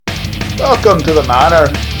Welcome to the Manor.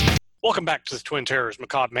 Welcome back to the Twin Terrors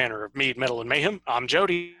Macabre Manor of Mead, Metal, and Mayhem. I'm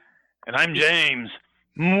Jody. And I'm James.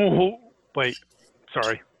 Wait,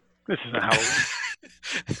 sorry. This isn't Halloween.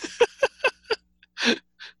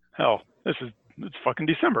 Hell, it's fucking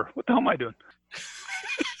December. What the hell am I doing?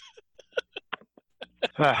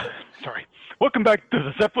 Sorry. Welcome back to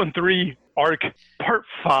the Zeppelin 3 Arc Part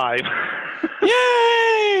 5.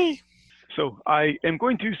 Yay! So I am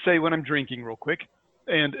going to say when I'm drinking real quick,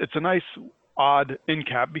 and it's a nice, odd end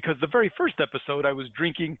cap because the very first episode I was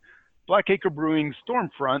drinking Blackacre Brewing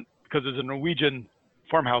Stormfront because it's a Norwegian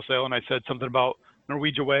farmhouse ale, and I said something about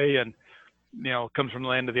Norwegia Way and, comes from the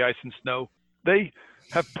land of the ice and snow. They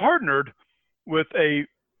have partnered with a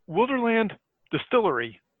Wilderland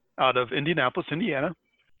distillery out of Indianapolis, Indiana.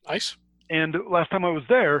 Nice. And last time I was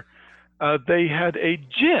there, they had a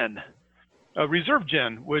gin, a reserve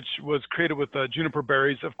gin, which was created with juniper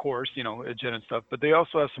berries, of course, a gin and stuff. But they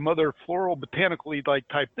also have some other floral, botanically like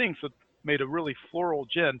type things that made a really floral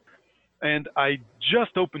gin. And I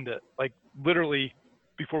just opened it, like literally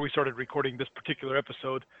before we started recording this particular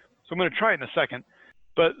episode. So I'm going to try it in a second.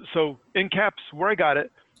 But so in caps, where I got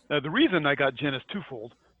it, the reason I got gin is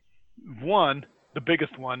twofold. One, the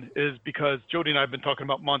biggest one, is because Jody and I have been talking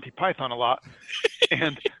about Monty Python a lot.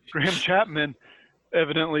 And Graham Chapman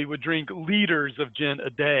evidently would drink liters of gin a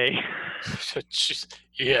day.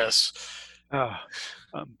 Yes.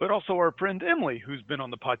 But also our friend Emily, who's been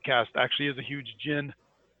on the podcast, actually is a huge gin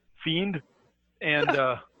fiend. And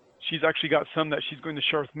she's actually got some that she's going to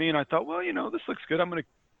share with me. And I thought, well, this looks good. I'm going to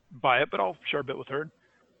buy it, but I'll share a bit with her.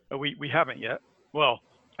 We haven't yet. Well,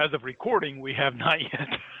 as of recording, we have not yet.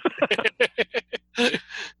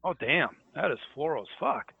 Oh, damn. That is floral as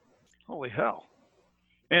fuck. Holy hell.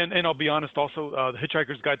 And I'll be honest also, the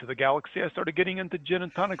Hitchhiker's Guide to the Galaxy, I started getting into gin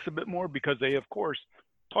and tonics a bit more because they, of course,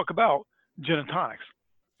 talk about gin and tonics.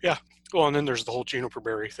 Yeah. Well, and then there's the whole juniper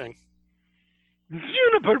berry thing.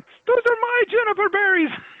 Juniper! Those are my juniper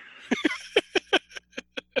berries!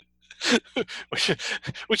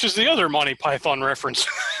 which is the other Monty Python reference.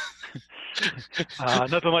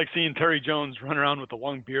 Nothing like seeing Terry Jones run around with a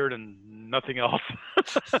long beard and nothing else.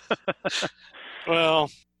 Well,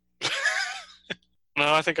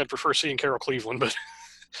 no, I think I'd prefer seeing Carol Cleveland, but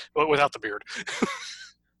without the beard.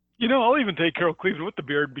 I'll even take Carol Cleveland with the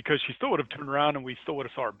beard because she still would have turned around and we still would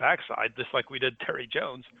have saw her backside, just like we did Terry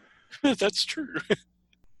Jones. That's true.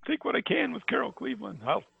 Take what I can with Carol Cleveland.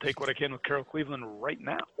 I'll take what I can with Carol Cleveland right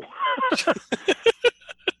now.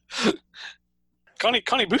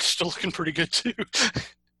 Connie Booth's still looking pretty good, too.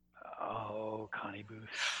 Oh, Connie Booth.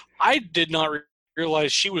 I did not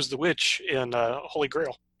realize she was the witch in Holy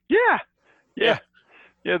Grail. Yeah,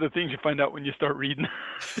 the things you find out when you start reading,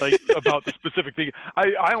 like about the specific thing.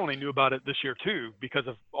 I only knew about it this year, too, because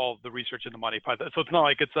of all the research into Monty Python. So it's not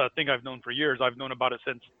like it's a thing I've known for years. I've known about it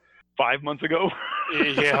since 5 months ago.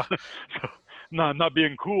 Yeah. So, not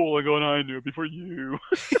being cool and going, I knew it before you.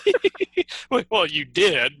 Well, you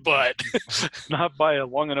did, but not by a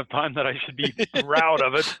long enough time that I should be proud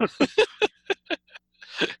of it.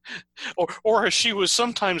 or as she was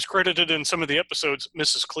sometimes credited in some of the episodes,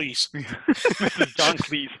 Mrs. Cleese. Mrs. John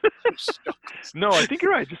Cleese. No, I think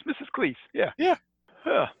you're right. Just Mrs. Cleese. Yeah. Yeah.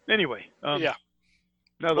 Anyway. Yeah.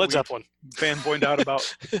 Now that Led Zeppelin. Fanboyed out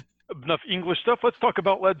about enough English stuff, let's talk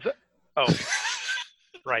about Led Zeppelin. Oh,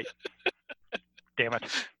 right. Damn it.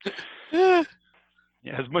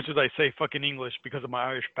 Yeah, as much as I say fucking English because of my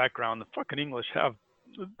Irish background, the fucking English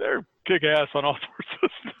they're kick-ass on all sorts of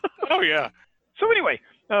stuff. Oh, yeah. So anyway,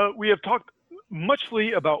 we have talked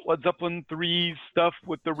muchly about Led Zeppelin 3 stuff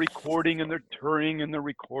with the recording and their touring and their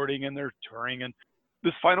recording and their touring. And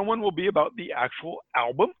this final one will be about the actual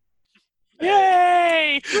album.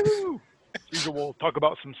 Yay! So we'll talk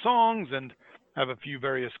about some songs and have a few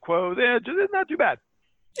various quotes. It's not too bad.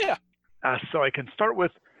 Yeah. So I can start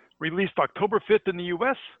with released October 5th in the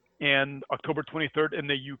U.S. and October 23rd in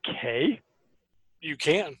the U.K. You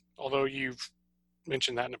can, although you've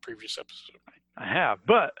mentioned that in a previous episode. I have,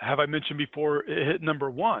 but have I mentioned before it hit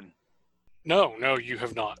number 1? No, you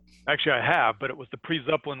have not. Actually, I have, but it was the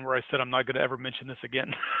pre-Zeppelin where I said I'm not going to ever mention this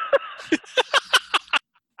again.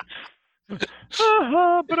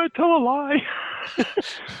 But I tell a lie.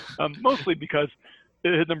 Mostly because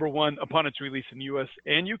it hit number 1 upon its release in the U.S.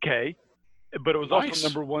 and U.K., but it was also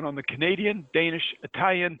number 1 on the Canadian, Danish,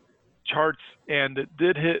 Italian charts, and it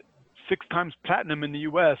did hit 6 times platinum in the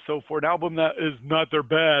U.S. So for an album that is not their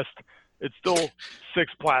best, it's still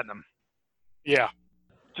 6 platinum. Yeah.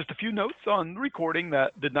 Just a few notes on recording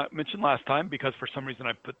that did not mention last time because for some reason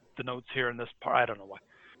I put the notes here in this part. I don't know why.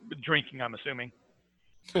 Drinking, I'm assuming.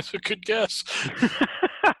 That's a good guess.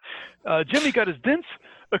 Jimmy got his dents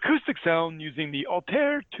acoustic sound using the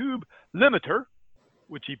Altair Tube Limiter,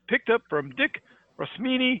 which he picked up from Dick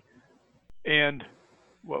Rosmini. And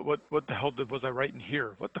what the hell was I writing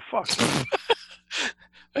here? What the fuck?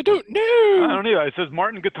 I don't know. I don't know. It says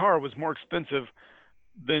Martin guitar was more expensive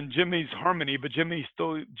than Jimmy's harmony, but Jimmy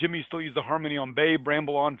still used the harmony on Bay,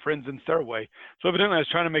 Bramble On, Friends, and Stairway. So evidently I was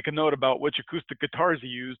trying to make a note about which acoustic guitars he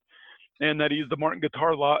used, and that he used the Martin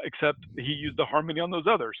guitar a lot, except he used the harmony on those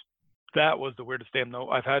others. That was the weirdest damn note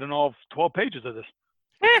I've had in all 12 pages of this.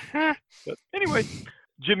 But anyway,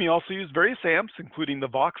 Jimmy also used various amps, including the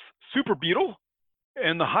Vox Super Beetle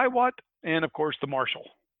and the Hiwatt, and of course the Marshall.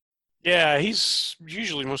 Yeah, he's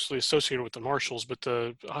usually mostly associated with the Marshalls, but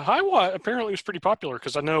the Hiwatt apparently was pretty popular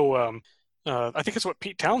because I know, I think it's what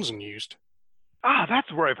Pete Townsend used. Ah,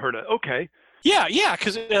 that's where I've heard it. Okay. Yeah,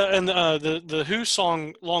 because the Who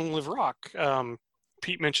song "Long Live Rock,"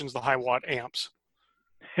 Pete mentions the Hiwatt amps.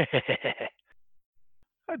 Do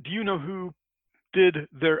you know who did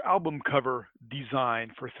their album cover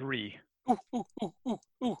design for 3? Ooh.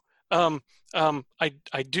 I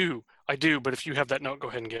do, but if you have that note, go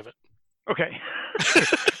ahead and give it. Okay.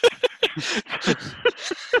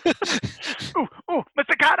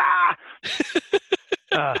 Mr. Carter!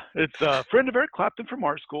 It's a friend of Eric Clapton from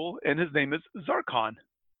art school, and his name is Zarkon.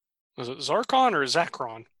 Is it Zarkon or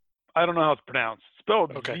Zacron? I don't know how it's pronounced.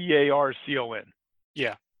 Spelled Okay. Zarcon.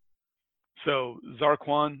 Yeah. So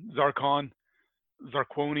Zarquon, Zarquonian.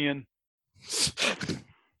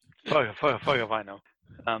 Fuck if I know.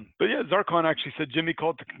 But yeah, Zarkon actually said Jimmy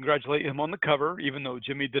called to congratulate him on the cover, even though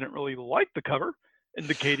Jimmy didn't really like the cover,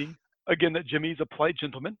 indicating again that Jimmy's a polite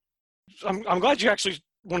gentleman. I'm glad you actually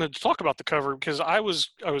wanted to talk about the cover because I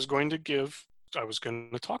was going to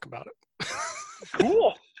talk about it.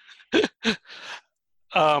 Cool.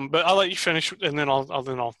 But I'll let you finish, and then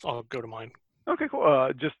I'll go to mine. Okay,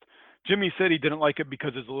 cool. Just Jimmy said he didn't like it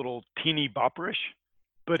because it's a little teeny bopperish,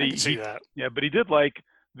 but I can see that. Yeah, but he did like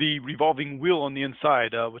the revolving wheel on the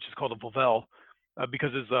inside, which is called a Volvel,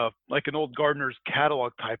 because it's like an old Gardner's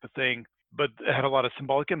catalog type of thing, but it had a lot of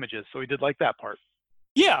symbolic images, so he did like that part.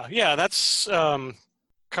 Yeah, that's kind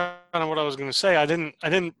of what I was going to say. I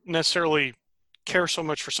didn't necessarily care so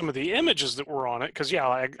much for some of the images that were on it because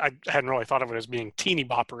I hadn't really thought of it as being teeny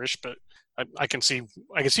bopperish, but I can see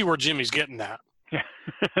where Jimmy's getting that. Yeah.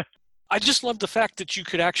 I just love the fact that you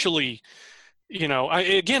could actually,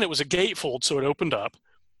 again, it was a gatefold, so it opened up.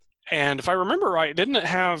 And if I remember right, didn't it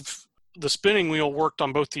have the spinning wheel worked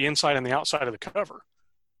on both the inside and the outside of the cover?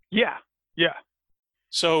 Yeah.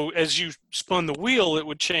 So as you spun the wheel, it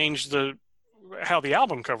would change how the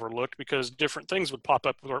album cover looked because different things would pop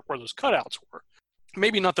up where those cutouts were.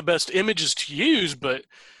 Maybe not the best images to use, but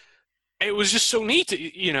it was just so neat that,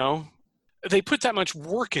 they put that much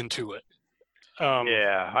work into it.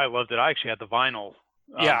 Yeah, I loved it. I actually had the vinyl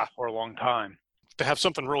for a long time. To have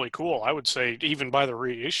something really cool, I would say even buy the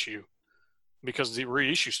reissue because the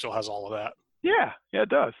reissue still has all of that. Yeah, it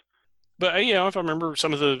does. But if I remember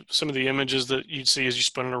some of the images that you'd see as you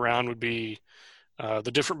spun it around would be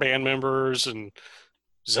the different band members and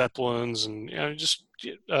Zeppelins and I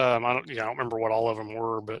don't remember what all of them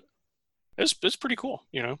were, but it's pretty cool.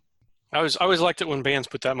 I always liked it when bands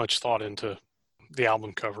put that much thought into the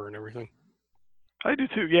album cover and everything. I do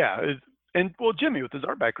too. Yeah, and well, Jimmy with his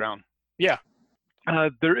art background. Yeah.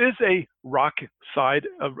 There is a rock side.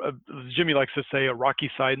 Jimmy likes to say a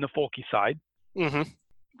rocky side and a folky side. Mm-hmm.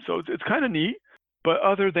 So it's kind of neat. But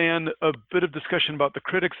other than a bit of discussion about the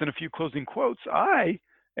critics and a few closing quotes, I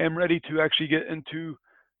am ready to actually get into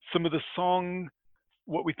some of the song,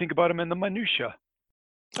 what we think about them, and the minutia.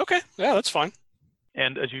 Okay, yeah, that's fine.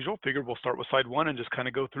 And as usual, figured we'll start with side 1 and just kind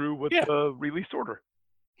of go through with the release order.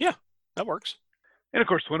 Yeah, that works. And of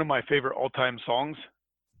course, one of my favorite all-time songs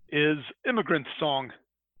is Immigrant Song.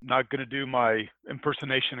 Not going to do my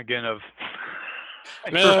impersonation again of...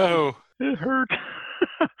 No. It hurt.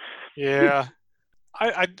 Yeah.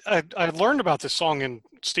 I learned about this song in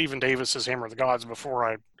Stephen Davis's Hammer of the Gods before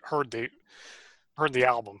I heard the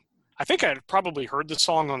album. I think I had probably heard the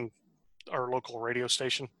song on our local radio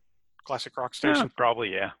station, classic rock station. Yeah,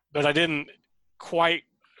 probably, yeah. But I didn't quite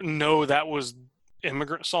know that was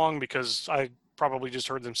Immigrant Song because I probably just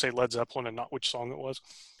heard them say Led Zeppelin and not which song it was.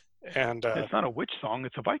 And it's not a witch song,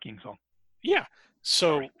 it's a Viking song. Yeah.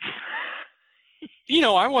 So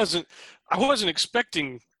I wasn't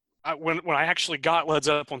expecting when I actually got Led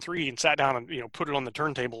Zeppelin 3 and sat down and put it on the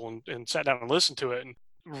turntable and sat down and listened to it, and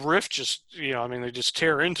riff just they just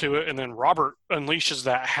tear into it, and then Robert unleashes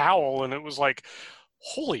that howl, and it was like,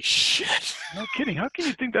 holy shit. No kidding. How can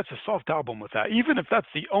you think that's a soft album with that, even if that's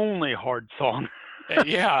the only hard song?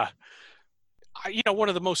 Yeah. One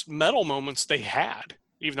of the most metal moments they had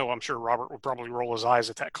even though I'm sure Robert would probably roll his eyes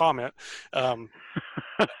at that comment.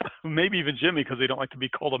 Maybe even Jimmy, because they don't like to be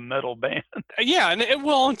called a metal band. Yeah,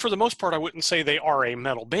 and for the most part, I wouldn't say they are a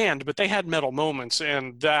metal band, but they had metal moments,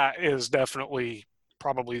 and that is definitely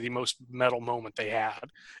probably the most metal moment they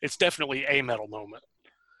had. It's definitely a metal moment.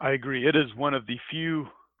 I agree. It is one of the few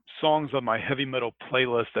songs on my heavy metal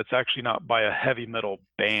playlist that's actually not by a heavy metal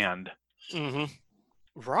band. Mm-hmm.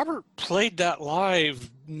 Robert played that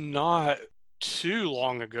live not too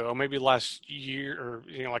long ago, maybe last year, or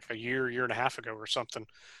like a year and a half ago or something.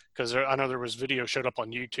 Because I know there was video showed up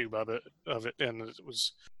on YouTube of it, and it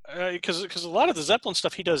was because a lot of the Zeppelin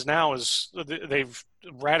stuff he does now is they've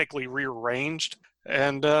radically rearranged.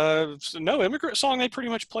 And no Immigrant Song, they pretty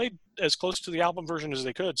much played as close to the album version as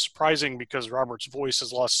they could. Surprising because Robert's voice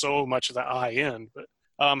has lost so much of that high end, but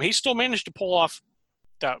he still managed to pull off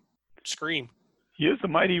that scream. He is the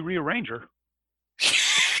mighty rearranger.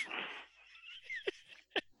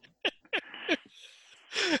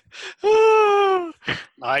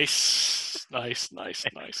 Nice. I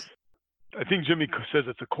think Jimmy says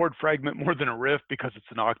it's a chord fragment more than a riff because it's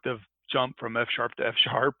an octave jump from F sharp to F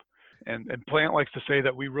sharp. And Plant likes to say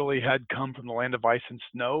that we really had come from the land of ice and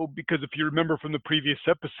snow because if you remember from the previous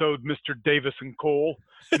episode, Mr. Davis and Cole,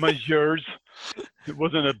 Messieurs, it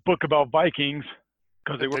wasn't a book about Vikings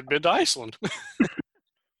because they'd been to Iceland.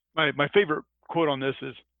 My favorite quote on this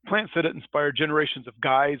is, Plant said it inspired generations of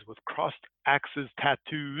guys with crossed axes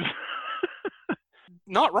tattoos.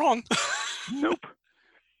 Not wrong. Nope.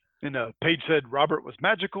 And Page said Robert was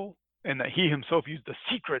magical and that he himself used a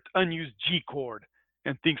secret unused G chord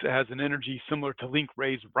and thinks it has an energy similar to Link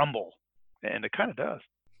Wray's Rumble. And it kind of does.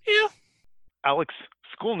 Yeah. Alex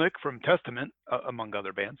Skolnick from Testament, among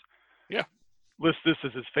other bands, lists this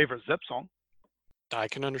as his favorite Zepp song. I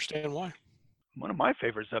can understand why. One of my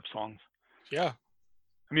favorite Zepp songs. Yeah.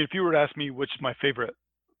 I mean, if you were to ask me which is my favorite,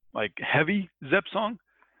 like, heavy Zepp song,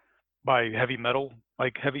 by heavy metal,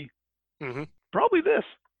 like heavy, probably this.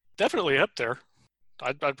 Definitely up there.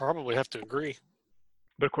 I'd probably have to agree.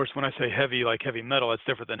 But of course, when I say heavy, like heavy metal, that's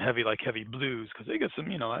different than heavy, like heavy blues, because they get some,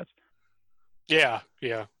 that's. Yeah.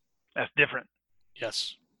 That's different.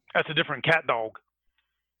 Yes. That's a different cat dog.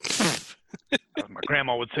 As my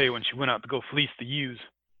grandma would say when she went out to go fleece the ewes.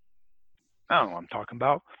 I don't know what I'm talking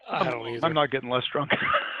about. I don't either. I'm not getting less drunk.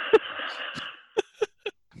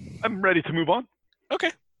 I'm ready to move on.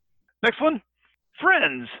 Okay. Next one,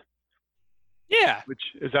 Friends. Yeah. Which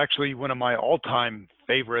is actually one of my all-time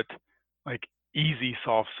favorite, like, easy,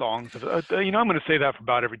 soft songs. I'm going to say that for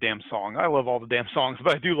about every damn song. I love all the damn songs,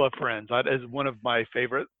 but I do love Friends. That is one of my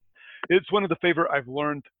favorite. It's one of the favorite I've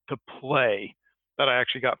learned to play that I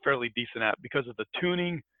actually got fairly decent at because of the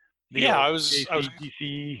tuning. I was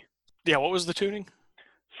GCE. Yeah, what was the tuning?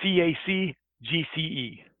 CAC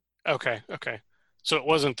GCE. Okay. So it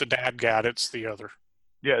wasn't the Dadgad, it's the other.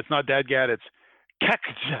 Yeah, it's not Dadgad, it's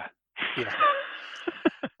Kakja. Yeah.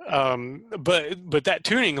 But that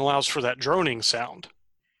tuning allows for that droning sound.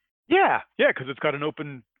 Yeah, because it's got an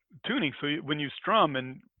open tuning. So when you strum,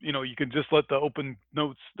 and you can just let the open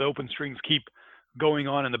notes, the open strings keep going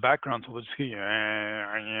on in the background. So they'll just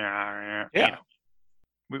yeah.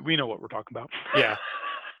 We know what we're talking about. Yeah.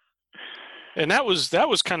 And that was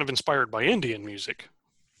kind of inspired by Indian music.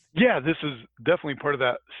 Yeah, this is definitely part of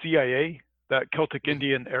that CIA, that Celtic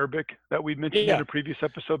Indian Arabic that we mentioned in a previous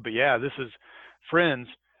episode. But yeah, this is Friends.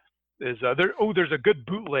 Is there? Oh, there's a good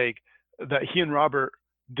bootleg that he and Robert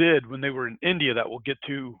did when they were in India that we'll get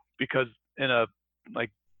to, because in a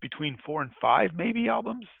between 4 and 5 maybe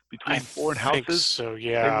albums, between 4 and Houses. So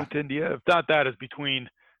yeah. They went to India. If not that, is between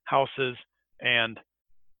Houses and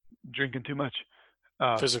Drinking Too Much.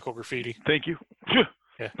 Physical Graffiti. Thank you.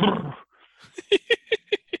 Yeah.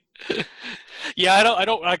 Yeah,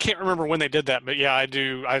 I can't remember when they did that, but yeah, I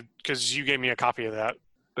do. Because you gave me a copy of that.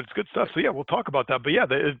 But it's good stuff. So yeah, we'll talk about that. But yeah,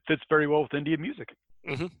 it fits very well with Indian music.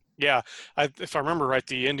 Mm-hmm. Yeah, if I remember right,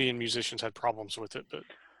 the Indian musicians had problems with it, but.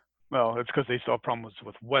 Well, it's because they saw problems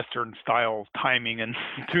with Western style timing and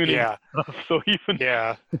tuning. Yeah. So even.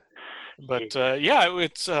 Yeah. But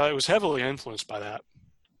it was heavily influenced by that.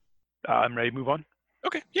 I'm ready to move on.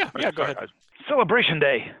 Okay. Yeah. Go ahead. Celebration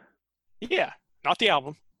Day. Yeah. Not the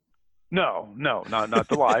album. No, not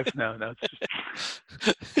the live. No. It's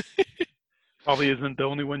just... Probably isn't the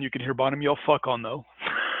only one you can hear Bonham yell "fuck" on though.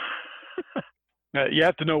 You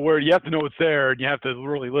have to know where. You have to know it's there, and you have to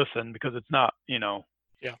really listen because it's not. Yeah.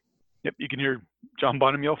 Yep. You can hear John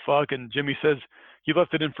Bonham yell "fuck," and Jimmy says he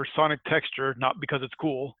left it in for sonic texture, not because it's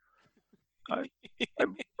cool.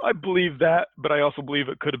 I believe that, but I also believe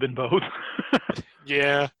it could have been both.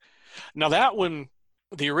 Yeah. Now that one,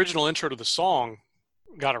 the original intro to the song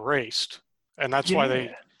got erased. and that's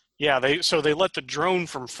why Yeah. they let the drone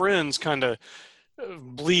from Friends kind of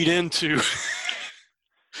bleed into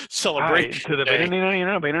Right. Celebration To the Day.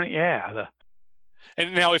 yeah.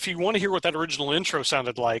 And now, if you want to hear what that original intro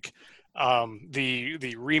sounded like, the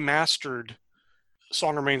remastered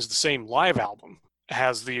 "Song Remains the Same" live album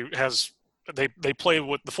they play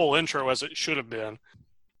with the full intro as it should have been,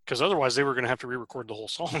 because otherwise they were going to have to re-record the whole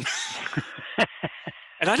song.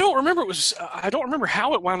 And I don't remember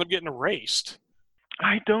how it wound up getting erased.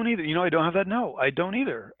 I don't either. I don't have that. No, I don't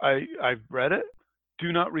either. I've read it.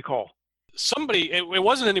 Do not recall. It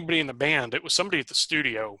wasn't anybody in the band. It was somebody at the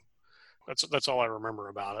studio. That's all I remember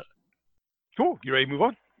about it. Cool. You ready to move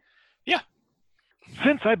on? Yeah.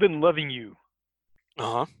 Since I've Been Loving You.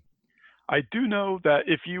 Uh huh. I do know that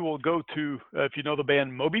if you will go to, if you know the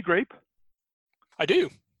band Moby Grape, I do.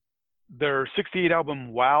 their 68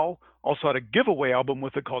 album Wow also had a giveaway album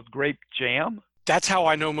with it called Grape Jam. That's how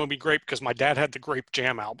I know Moby Grape, because my dad had the Grape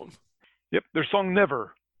Jam album. Yep, their song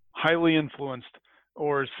Never, highly influenced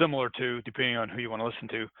or similar to, depending on who you want to listen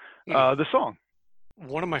to, the song.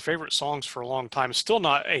 One of my favorite songs for a long time. It's still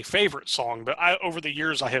not a favorite song, but over the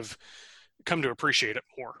years I have come to appreciate it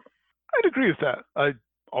more. I'd agree with that. I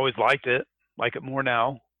always liked it, like it more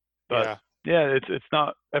now. But yeah, it's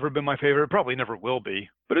not ever been my favorite. It probably never will be,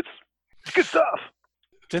 but it's good stuff.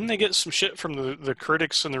 Didn't they get some shit from the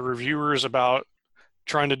critics and the reviewers about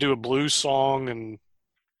trying to do a blues song? And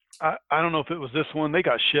I don't know if it was this one. They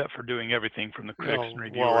got shit for doing everything from the critics and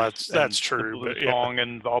reviewers. Well, that's true. The blues but song,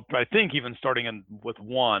 and I think even starting with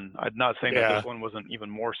one. I'm not saying that this one wasn't even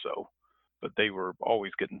more so, but they were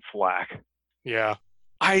always getting flack. Yeah.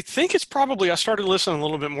 I think it's probably, I started listening a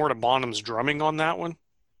little bit more to Bonham's drumming on that one,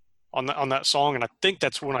 on that song, and I think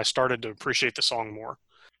that's when I started to appreciate the song more.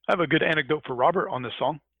 I have a good anecdote for Robert on this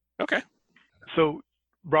song. Okay. So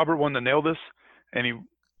Robert wanted to nail this, and he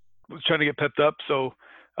was trying to get pepped up. So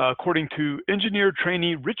according to engineer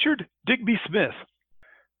trainee Richard Digby Smith,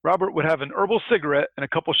 Robert would have an herbal cigarette and a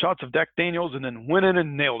couple shots of Jack Daniels and then went in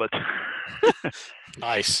and nailed it.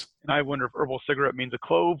 Nice. And I wonder if herbal cigarette means a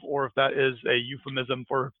clove or if that is a euphemism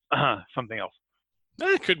for something else.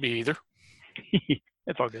 It could be either.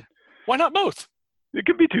 It's all good. Why not both? It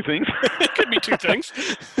could be two things. It could be two things.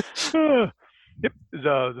 Yep.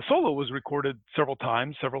 The solo was recorded several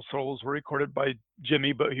times. Several solos were recorded by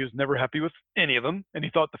Jimmy, but he was never happy with any of them, and he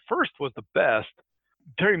thought the first was the best.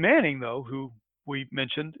 Terry Manning, though, who we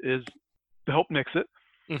mentioned, is to help mix it.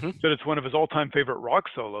 Mm-hmm. Said it's one of his all-time favorite rock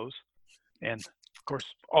solos, and of course,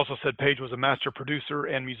 also said Page was a master producer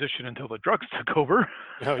and musician until the drugs took over.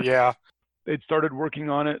 Oh yeah. They'd started working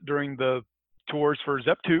on it during the tours for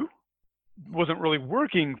Zep 2. Wasn't really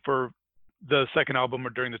working for the second album or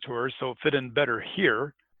during the tours, so it fit in better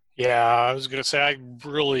here. Yeah, I was going to say, I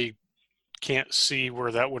really can't see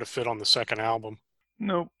where that would have fit on the second album.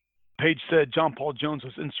 No. Page said John Paul Jones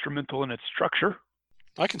was instrumental in its structure.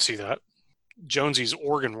 I can see that. Jonesy's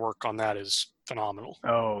organ work on that is phenomenal.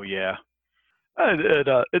 Oh, yeah.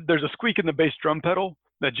 There's a squeak in the bass drum pedal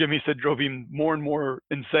that Jimmy said drove him more and more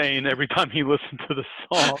insane every time he listened to the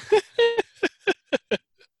song.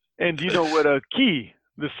 And do you know what key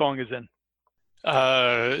this song is in?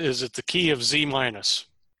 Is it the key of Z minus?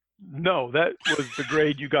 No, that was the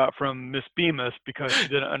grade you got from Miss Bemis because you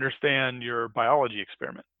didn't understand your biology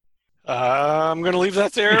experiment. I'm going to leave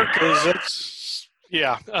that there because it's,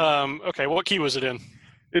 yeah. Okay, what key was it in?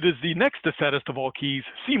 It is the next to saddest of all keys,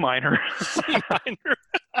 C minor. C minor.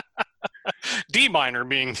 D minor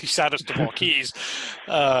being the saddest of all keys.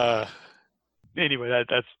 Anyway,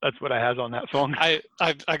 that's what I has on that song. I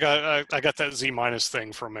got that Z minus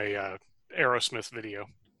thing from a Aerosmith video.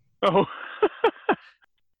 Oh.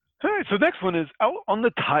 All right, so next one is Out on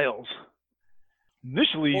the Tiles.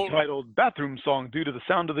 Initially titled Bathroom Song due to the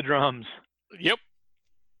sound of the drums. Yep.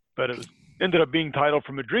 But it ended up being titled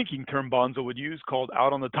from a drinking term Bonzo would use called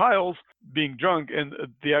Out on the Tiles, being drunk. And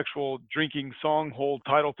the actual drinking song whole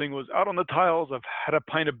title thing was Out on the Tiles, I've had a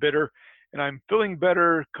pint of bitter, and I'm feeling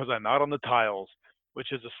better because I'm out on the tiles,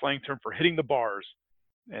 which is a slang term for hitting the bars.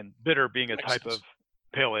 And bitter being a type of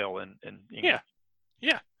pale ale in England.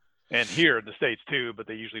 Yeah. And here in the States too, but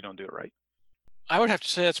they usually don't do it right. I would have to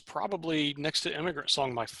say it's probably next to Immigrant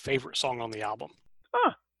Song, my favorite song on the album.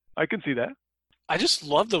 I can see that. I just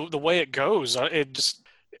love the way it goes. It just,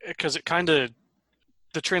 because it kind of,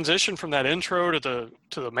 the transition from that intro to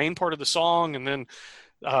the main part of the song, and then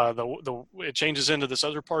it changes into this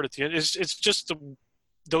other part at the end. It's just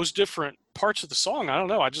those different parts of the song. I don't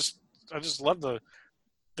know. I just love the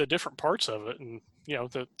different parts of it, and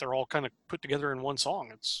that they're all kind of put together in one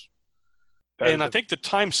song. I think the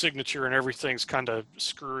time signature and everything's kind of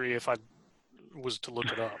screwy if I was to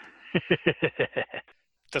look it up.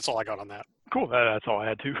 That's all I got on that. Cool. That's all I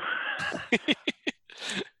had to.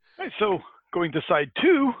 All right, so going to side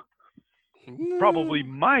two, probably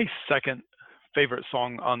my second favorite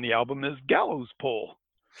song on the album is Gallows Pole.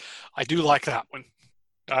 I do like that one.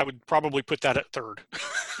 I would probably put that at third.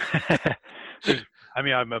 I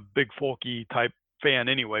mean, I'm a big folky type fan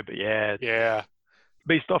anyway, but yeah. Yeah.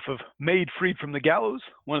 Based off of Made Freed from the Gallows,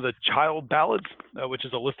 one of the child ballads, which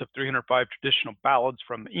is a list of 305 traditional ballads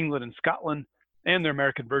from England and Scotland, and their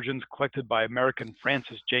American versions collected by American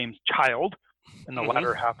Francis James Child in the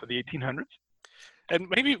latter half of the 1800s. And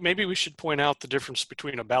maybe we should point out the difference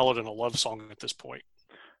between a ballad and a love song at this point.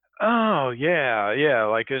 Oh, yeah.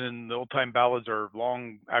 Like in the old-time ballads are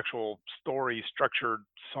long, actual story structured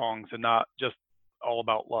songs and not just all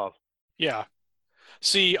about love. Yeah.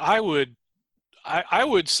 See, I would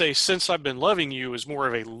say Since I've Been Loving You is more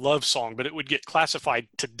of a love song, but it would get classified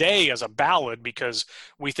today as a ballad because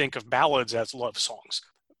we think of ballads as love songs.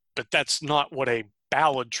 But that's not what a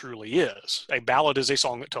ballad truly is. A ballad is a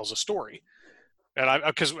song that tells a story.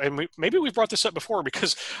 And maybe we've brought this up before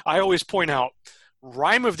because I always point out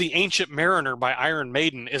Rime of the Ancient Mariner by Iron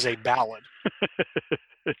Maiden is a ballad.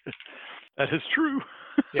 That is true.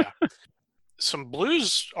 Yeah. Some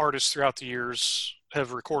blues artists throughout the years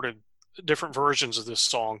have recorded different versions of this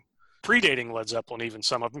song, predating Led Zeppelin, even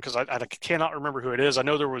some of them, because I cannot remember who it is. I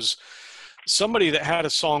know there was somebody that had a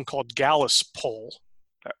song called Gallus Pole.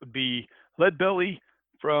 That would be Leadbelly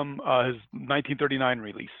from his 1939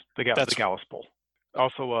 release, the Gallus Pole.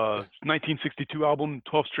 Also, 1962 album,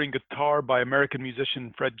 12-string guitar by American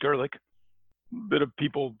musician Fred Gerlich. A bit of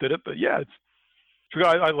people did it, but yeah,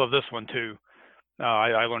 I love this one too.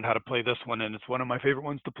 I learned how to play this one, and it's one of my favorite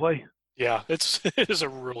ones to play. Yeah, it is a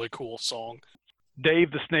really cool song.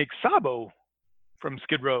 Dave the Snake Sabo from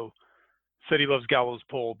Skid Row said he loves Gallows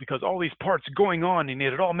Pole because all these parts going on and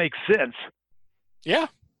it all makes sense. Yeah.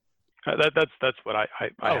 That's what I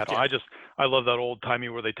had. Okay. I love that old timey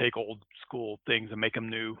where they take old school things and make them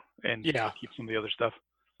new and keep some of the other stuff.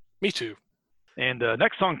 Me too. And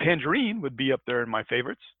next song, Tangerine, would be up there in my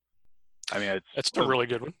favorites. I mean, it's a really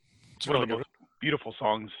good one. It's one of the most beautiful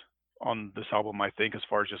songs on this album, I think, as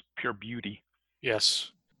far as just pure beauty.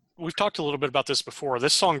 Yes. We've talked a little bit about this before.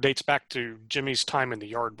 This song dates back to Jimmy's time in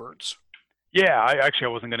the Yardbirds. Yeah, I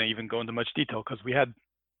wasn't going to even go into much detail because we had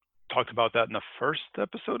talked about that in the first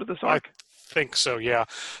episode of this arc. I think so, yeah.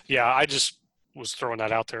 Yeah, I just was throwing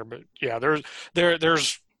that out there. But yeah,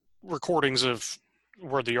 there's recordings of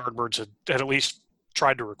where the Yardbirds had at least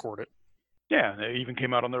tried to record it. Yeah, they even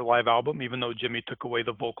came out on their live album, even though Jimmy took away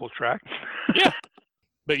the vocal track. Yeah.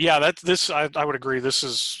 But yeah, I would agree. This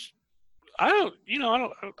is, I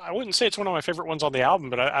wouldn't say it's one of my favorite ones on the album,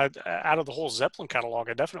 but I out of the whole Zeppelin catalog,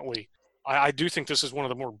 I do think this is one of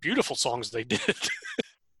the more beautiful songs they did.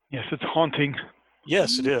 Yes, it's haunting.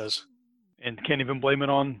 Yes, it is. And can't even blame it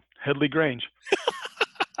on Headley Grange.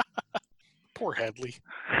 Poor Headley.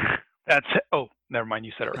 Oh, never mind.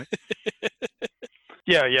 You said it right.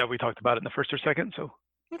 Yeah, we talked about it in the first or second, so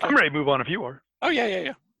okay. I'm ready to move on if you are. Oh, yeah.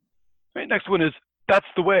 All right, next one is That's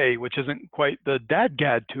the Way, which isn't quite the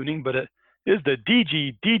DADGAD tuning, but it is the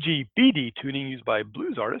DG-BD tuning used by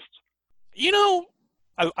blues artists. You know,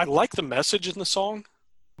 I like the message in the song,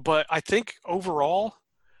 but I think overall,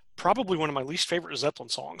 probably one of my least favorite Zeppelin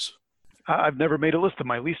songs. I've never made a list of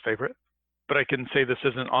my least favorite, but I can say this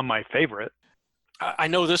isn't on my favorite. I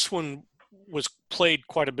know this one was played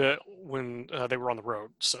quite a bit when they were on the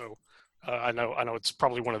road, so I know it's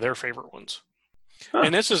probably one of their favorite ones. Huh.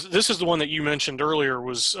 And this is the one that you mentioned earlier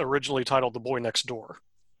was originally titled "The Boy Next Door."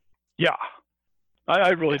 Yeah, I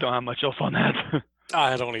really don't have much else on that.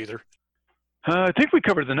 I don't either. I think we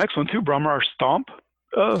covered the next one too, Brom Raar Stomp,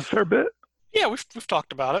 a fair bit. Yeah, we've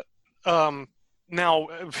talked about it. Now,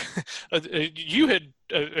 you had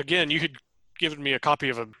given me a copy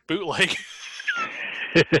of a bootleg,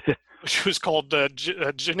 which was called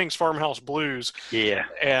Jennings Farmhouse Blues. Yeah,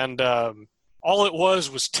 and all it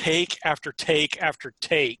was take after take after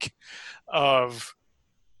take of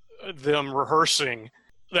them rehearsing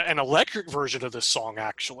an electric version of this song,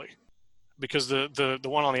 actually, because the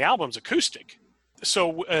one on the album's acoustic.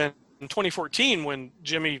 So in 2014, when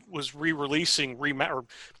Jimmy was releasing remastered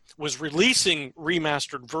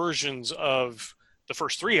versions of the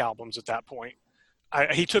first three albums at that point,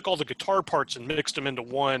 he took all the guitar parts and mixed them into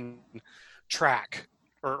one track,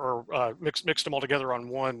 or mixed them all together on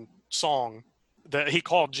one song that he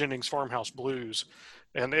called Jennings Farmhouse Blues.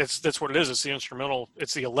 And that's what it is. It's the instrumental.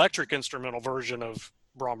 It's the electric instrumental version of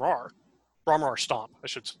Brom Raar Stomp, I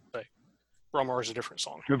should say. Brom Raar is a different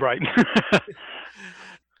song. Right.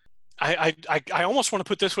 I almost want to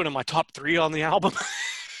put this one in my top 3 on the album.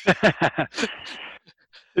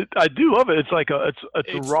 I do love it. It's like it's a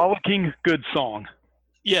It's rollicking good song.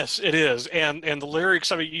 Yes, it is, and the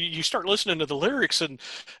lyrics. I mean, you start listening to the lyrics, and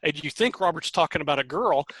you think Robert's talking about a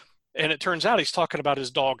girl, and it turns out he's talking about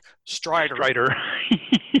his dog Strider, Strider.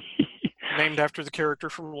 named after the character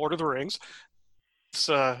from Lord of the Rings. It's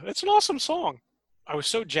an awesome song. I was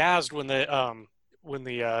so jazzed when the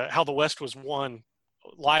How the West Was Won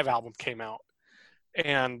live album came out,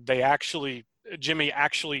 and Jimmy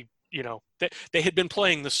actually, they had been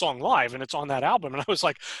playing the song live, and it's on that album, and I was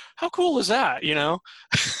like, how cool is that,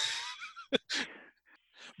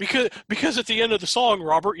 because at the end of the song,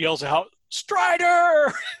 Robert yells out,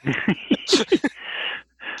 Strider!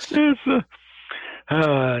 It's,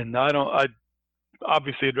 no, I don't. I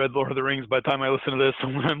obviously had read Lord of the Rings by the time I listen to this,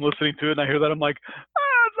 and when I'm listening to it and I hear that, I'm like,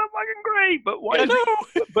 it's so fucking great. But why I is know.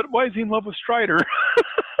 but why is he in love with Strider?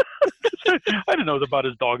 I didn't know about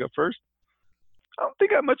his dog at first. I don't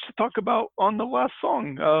think I have much to talk about on the last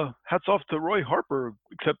song. Hats off to Roy Harper,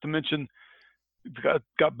 except to mention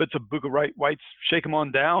got bits of Booker White's "Shake 'Em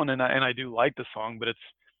On Down," and I do like the song, but it's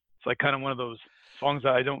like kind of one of those songs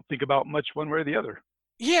that I don't think about much one way or the other.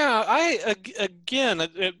 Yeah, again,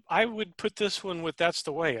 I would put this one with "That's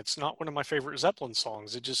the Way." It's not one of my favorite Zeppelin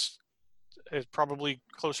songs. It just is probably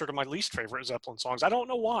closer to my least favorite Zeppelin songs. I don't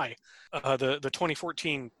know why. The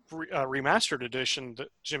 2014 remastered edition that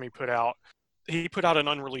Jimmy put out, he put out an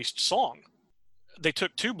unreleased song. They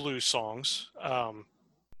took two blues songs,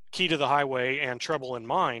 "Key to the Highway" and "Trouble in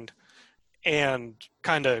Mind," and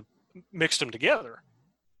kind of mixed them together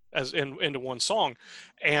into one song.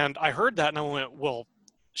 And I heard that and I went, well,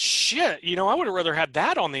 shit, I would have rather had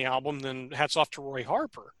that on the album than "Hats Off to Roy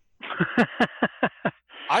Harper."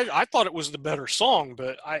 I thought it was the better song,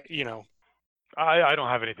 but I don't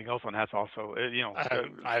have anything else on Hats Off, so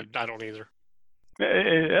I don't either.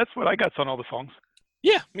 That's what I got on all the songs.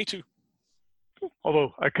 Yeah, me too.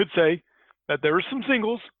 Although I could say that there were some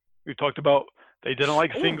singles. We talked about they didn't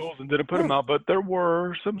like singles and didn't put them out, but there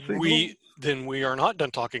were some singles. We are not done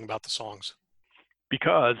talking about the songs.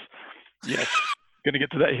 Because, yes, going to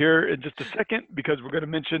get to that here in just a second, because we're going to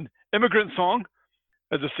mention Immigrant Song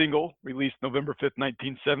as a single released November 5th,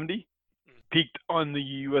 1970. Peaked on the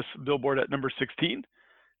U.S. Billboard at number 16. Its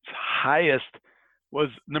highest was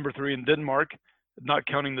number 3 in Denmark, not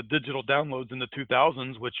counting the digital downloads in the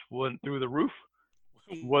 2000s, which went through the roof.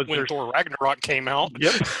 When Thor Ragnarok came out.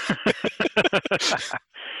 Yep.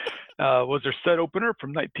 Was their set opener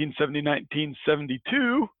from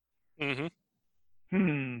 1970-1972.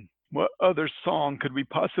 Mm-hmm. What other song could we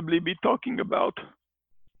possibly be talking about?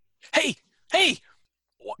 Hey!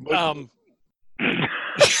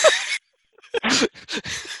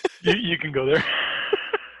 You can go there.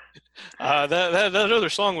 That other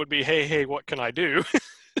song would be "Hey, what can I do?"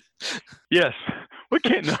 Yes. What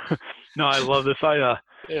can't? No, I love this. I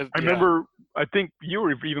remember. I think you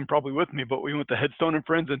were even probably with me, but we went to Headstone and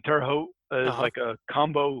Friends in Terre Haute as like a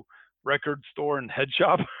combo record store and head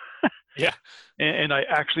shop. Yeah. And I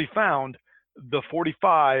actually found the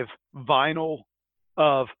 45 vinyl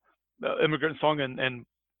of Immigrant Song and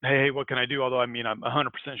Hey, what can I do? Although I'm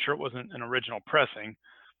 100% sure it wasn't an original pressing.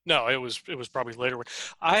 No, it was probably later.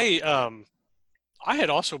 I had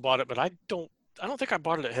also bought it, but I don't think I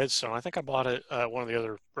bought it at Headstone. I think I bought it at one of the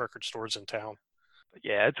other record stores in town.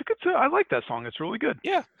 Yeah, it's a good song. I like that song. It's really good.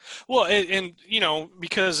 Yeah. Well, and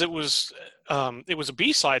because it was a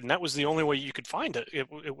B-side, and that was the only way you could find it.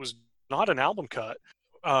 It was not an album cut.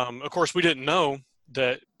 Of course, we didn't know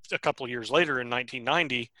that a couple of years later in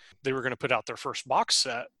 1990, they were going to put out their first box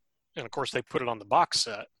set. And of course, they put it on the box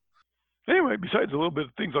set. Anyway, besides a little bit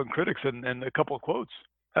of things on critics and a couple of quotes,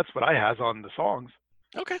 that's what I has on the songs.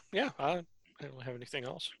 Okay. Yeah. I don't have anything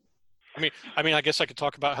else. I mean, I guess I could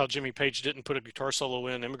talk about how Jimmy Page didn't put a guitar solo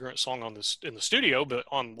in "Immigrant Song" in the studio, but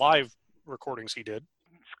on live recordings he did.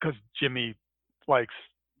 It's because Jimmy likes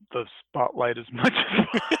the spotlight as much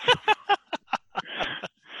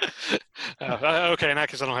as okay, in that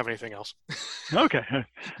case, I don't have anything else. Okay. I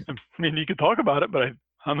mean, you could talk about it, but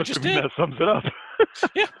I'm assuming that sums it up.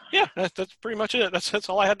 Yeah, that's pretty much it. That's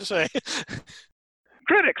all I had to say.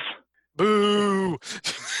 Critics! Boo!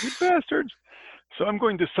 You bastards! So I'm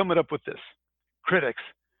going to sum it up with this. Critics,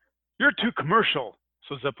 you're too commercial,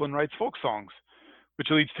 so Zeppelin writes folk songs, which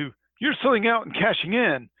leads to, you're selling out and cashing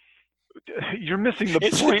in. You're missing the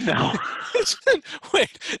point now.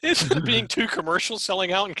 Isn't being too commercial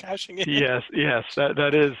selling out and cashing in? Yes,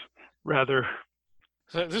 that is rather.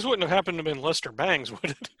 This wouldn't have happened to been Lester Bangs,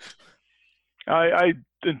 would it? I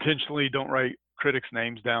intentionally don't write critics'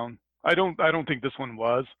 names down. I don't think this one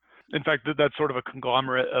was. In fact, that's sort of a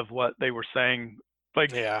conglomerate of what they were saying.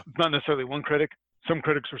 Like, not necessarily one critic. some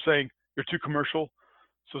critics were saying you're too commercial.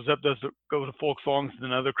 So Zepp does go to folk songs, and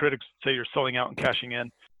then other critics say you're selling out and cashing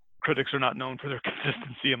in. Critics are not known for their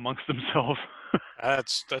consistency amongst themselves.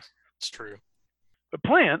 That's true. But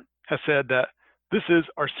Plant has said that this is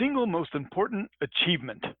our single most important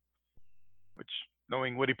achievement, which,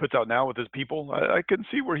 knowing what he puts out now with his people, I can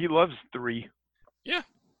see where he loves 3. Yeah.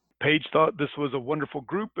 Page thought this was a wonderful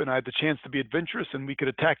group, and I had the chance to be adventurous, and we could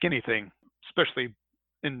attack anything, especially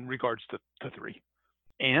in regards to 3.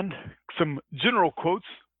 And some general quotes,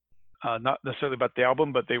 not necessarily about the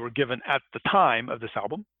album, but they were given at the time of this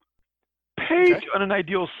album. Page on an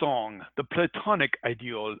ideal song, the platonic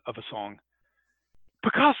ideal of a song.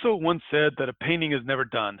 Picasso once said that a painting is never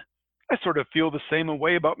done. I sort of feel the same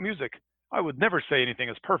way about music. I would never say anything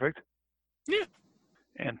is perfect. Yeah.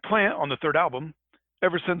 And Plant on the 3rd album,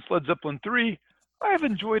 ever since Led Zeppelin 3, I have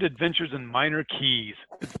enjoyed adventures in minor keys.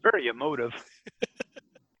 It's very emotive.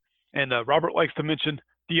 And Robert likes to mention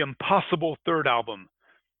the impossible 3rd album,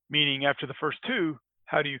 meaning after the first 2,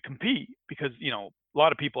 how do you compete? Because, a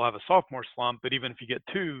lot of people have a sophomore slump, but even if you get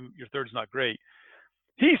 2, your 3rd's not great.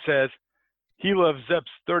 He says he loves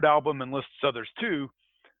Zepp's 3rd album and lists others too,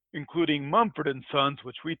 including Mumford and Sons,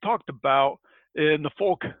 which we talked about in the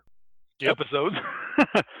folk episodes.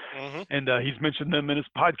 Mm-hmm. And he's mentioned them in his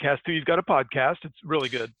podcast too. He's got a podcast. It's really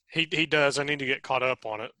good. He does. I need to get caught up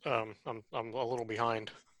on it. I'm a little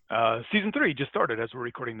behind. Season 3 just started as we're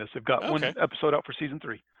recording this. They've got one episode out for season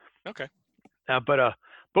 3. Okay. But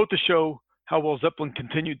both to show how well Zeppelin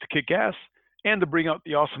continued to kick ass and to bring out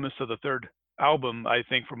the awesomeness of the 3rd album, I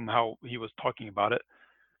think, from how he was talking about it.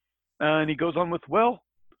 And he goes on with, well,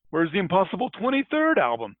 where's the impossible 23rd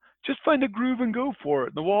album? Just find a groove and go for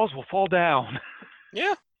it. The walls will fall down.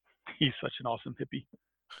 Yeah. He's such an awesome hippie.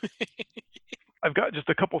 I've got just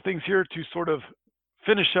a couple things here to sort of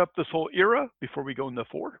finish up this whole era before we go into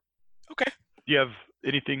 4. Okay. Do you have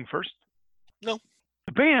anything first? No.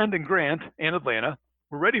 The band and Grant and Atlanta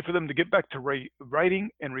were ready for them to get back to writing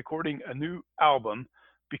and recording a new album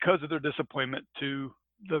because of their disappointment to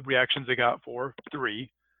the reactions they got for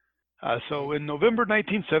 3. So in November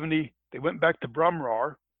 1970, they went back to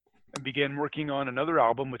Bromrar and began working on another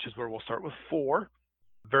album, which is where we'll start with 4,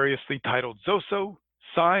 variously titled Zoso,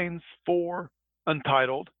 Signs, 4,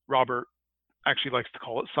 Untitled. Robert actually likes to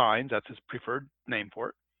call it Signs. That's his preferred name for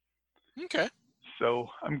it. Okay. So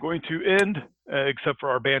I'm going to end, except for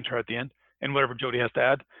our banter at the end, and whatever Jody has to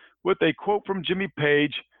add, with a quote from Jimmy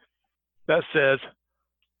Page that says,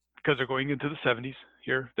 because they're going into the 70s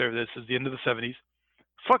here, this is the end of the 70s,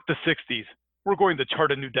 fuck the 60s. We're going to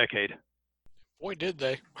chart a new decade. Boy, did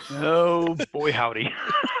they. Oh, boy, howdy.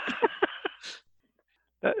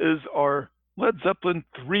 That is our Led Zeppelin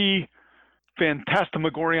 3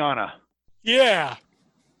 Phantasmagoriana. Yeah.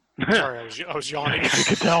 Sorry, I was yawning. I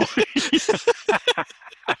could tell.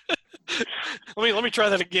 Let me try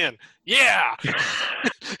that again. Yeah.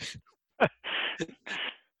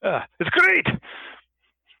 It's great.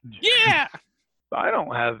 Yeah. I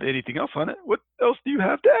don't have anything else on it. What else do you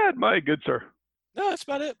have to add, my good sir? No, that's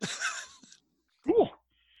about it. Cool.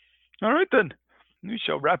 All right, then. We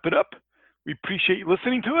shall wrap it up. We appreciate you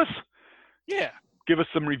listening to us. Yeah. Give us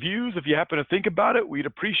some reviews if you happen to think about it. We'd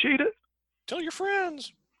appreciate it. Tell your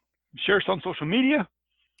friends. Share us on social media.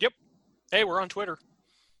 Yep. Hey, we're on Twitter.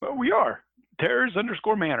 Well, we are.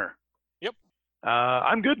 Terrors_Manor. Yep.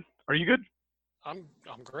 I'm good. Are you good? I'm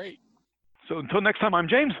great. So until next time, I'm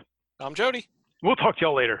James. I'm Jody. We'll talk to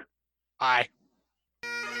y'all later. Bye.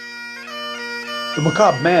 The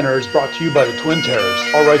Macabre Manor is brought to you by the Twin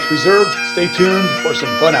Terrors. All rights reserved. Stay tuned for some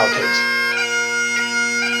fun outtakes.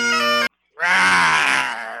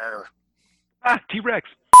 Rawr. T-Rex.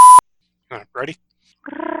 Ready?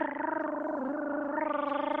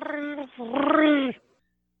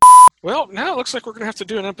 Well, now it looks like we're going to have to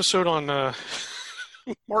do an episode on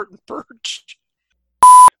Martin Birch.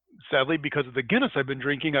 Sadly, because of the Guinness I've been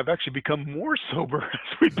drinking, I've actually become more sober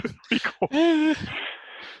as we've been recording.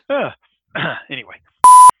 Anyway.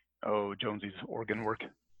 Oh, Jonesy's organ work.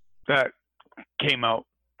 That came out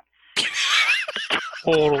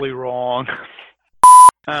totally wrong.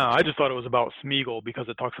 I just thought it was about Smeagol because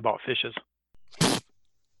it talks about fishes.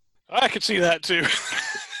 I could see that too.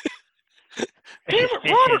 Damn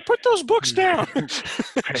it, Robert, put those books down.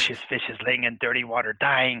 Precious fishes laying in dirty water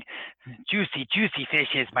dying. Juicy, juicy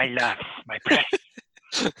fishes, my love, my precious.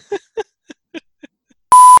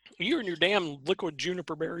 You and your damn liquid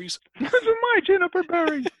juniper berries. Those are my juniper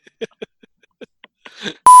berries.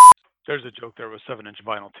 There's a joke there with 7-inch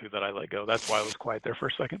vinyl too that I let go. That's why I was quiet there for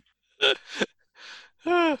a second.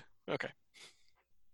 Okay.